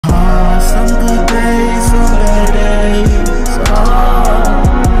Some good days, some bad days.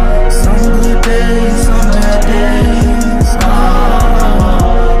 Oh, some good days, some bad days.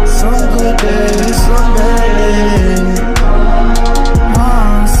 Oh, some good days, some bad days.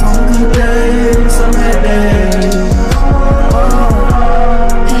 Some good days, some bad days.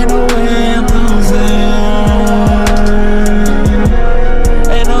 Ain't no way I'm losing.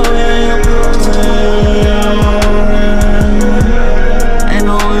 Ain't no way I'm losing. Ain't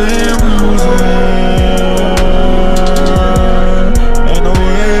no way I'm losing. Ain't no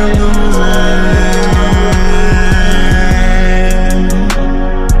way I'm losing.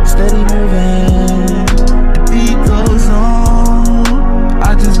 Steady moving, the beat goes on, I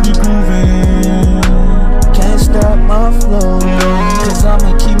just be grooving. Can't stop my flow, cause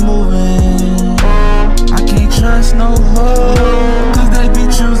I'ma keep moving. I can't trust no hoe, cause they be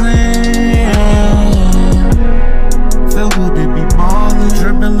choosing. Feel good, they be ballin',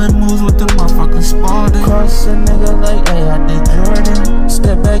 dribbling moves with the motherfucking Spalding. Cross a nigga like, hey, I did Jordan.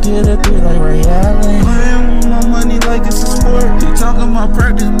 Step back, hit a three like Ray Allen. Playing with my money like it's a sport. They talking about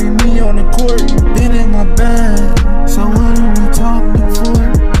practice, meet me on the court. Been in my bag, so